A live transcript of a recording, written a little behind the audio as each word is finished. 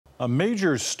A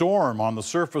major storm on the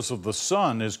surface of the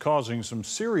sun is causing some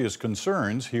serious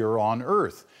concerns here on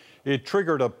Earth. It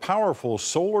triggered a powerful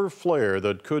solar flare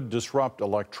that could disrupt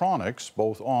electronics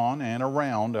both on and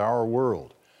around our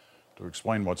world. To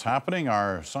explain what's happening,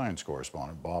 our science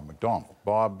correspondent, Bob McDonald.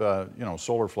 Bob,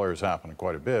 solar flares happen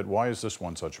quite a bit. Why is this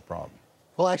one such a problem?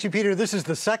 Well, actually, Peter, this is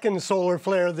the second solar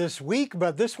flare this week,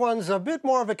 but this one's a bit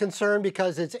more of a concern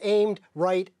because it's aimed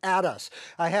right at us.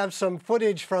 I have some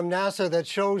footage from NASA that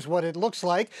shows what it looks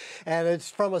like, and it's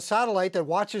from a satellite that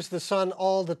watches the sun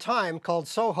all the time called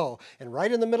SOHO. And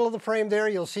right in the middle of the frame there,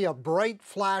 you'll see a bright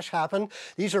flash happen.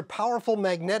 These are powerful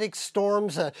magnetic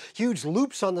storms, huge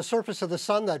loops on the surface of the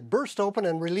sun that burst open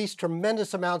and release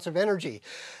tremendous amounts of energy.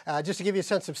 Just to give you a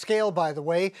sense of scale, by the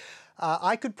way,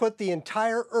 I could put the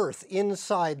entire Earth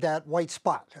inside that white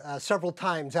spot, several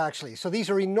times actually. So these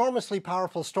are enormously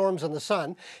powerful storms on the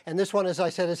sun, and this one, as I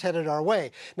said, is headed our way.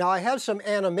 Now, I have some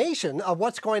animation of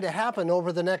what's going to happen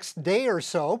over the next day or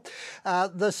so.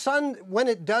 The sun, when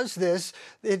it does this,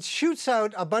 it shoots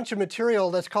out a bunch of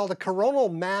material that's called a coronal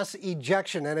mass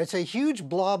ejection, and it's a huge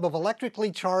blob of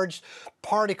electrically charged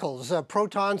particles,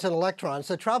 protons and electrons,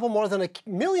 that travel more than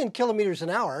 1,000,000 kilometers an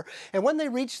hour, and when they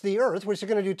reach the Earth, which they're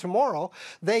going to do tomorrow,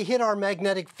 they hit our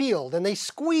magnetic field and they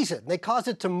squeeze it and they cause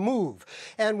it to move.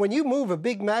 And when you move a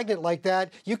big magnet like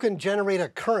that, you can generate a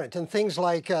current in things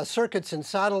like circuits in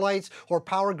satellites or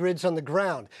power grids on the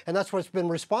ground. And that's what's been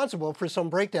responsible for some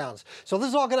breakdowns. So this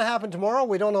is all going to happen tomorrow.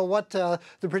 We don't know what the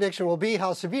prediction will be,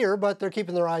 how severe, but they're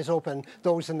keeping their eyes open,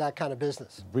 those in that kind of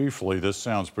business. Briefly, this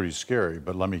sounds pretty scary,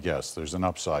 but let me guess, there's an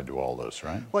upside to all this,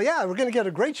 right? Well, yeah, we're going to get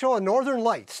a great show of Northern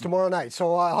Lights tomorrow night.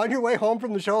 So on your way home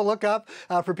from the show, look up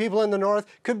for people in the north.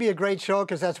 Could be a great show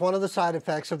because that's one of the side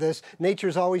effects of this.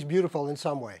 Nature's always beautiful in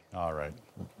some way. All right.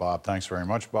 Bob, thanks very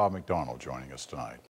much. Bob McDonald joining us tonight.